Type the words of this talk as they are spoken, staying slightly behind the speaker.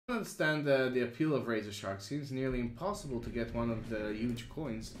understand the appeal of Razor Shark. Seems nearly impossible to get one of the huge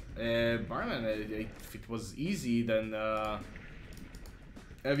coins. Barman, if it was easy, then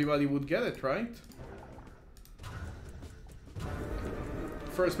everybody would get it, right?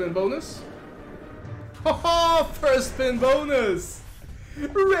 First spin bonus. Oh, first spin bonus!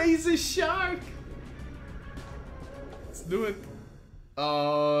 Razor Shark! Let's do it.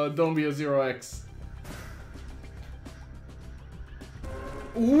 Don't be a 0x.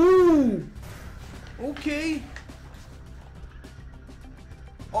 Ooh! Okay.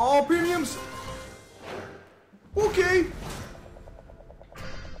 All premiums. Okay.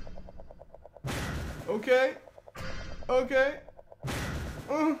 Okay. Okay.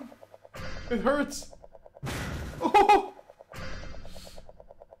 It hurts. Oh!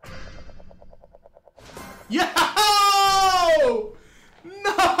 Yeah!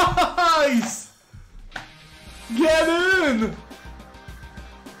 Nice! Get in!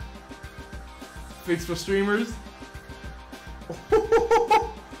 Fix for streamers.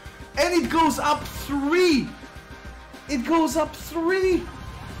 And it goes up 3! It goes up 3!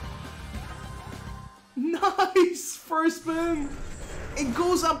 Nice! First spin! It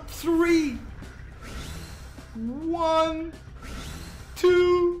goes up 3! 1,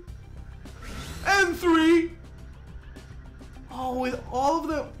 2, and 3! Oh, with all of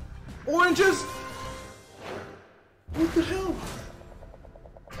the oranges! What the hell?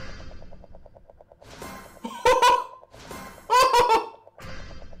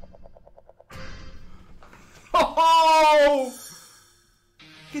 Oh!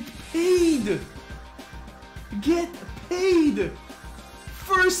 Get paid! Get paid!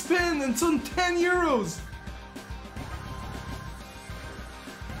 First spin and some 10 euros!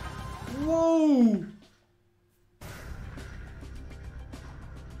 Whoa!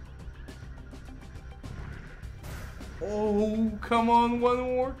 Oh, come on, one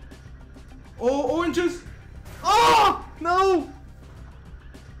more. Oh, oranges! Oh, no!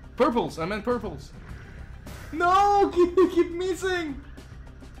 Purples, I meant purples. No, keep missing.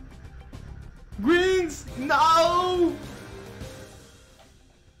 Greens, no!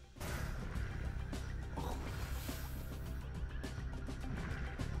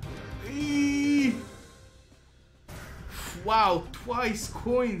 Wow, twice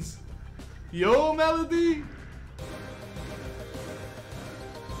coins. Yo, Melody.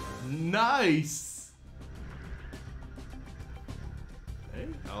 Nice. Hey,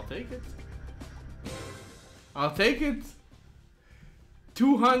 I'll take it. I'll take it.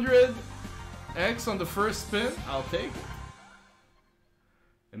 200x on the first spin. I'll take it.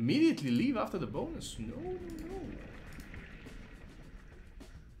 Immediately leave after the bonus. No.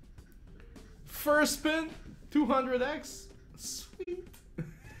 First spin, 200x. Sweet.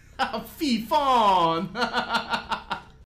 Fifon.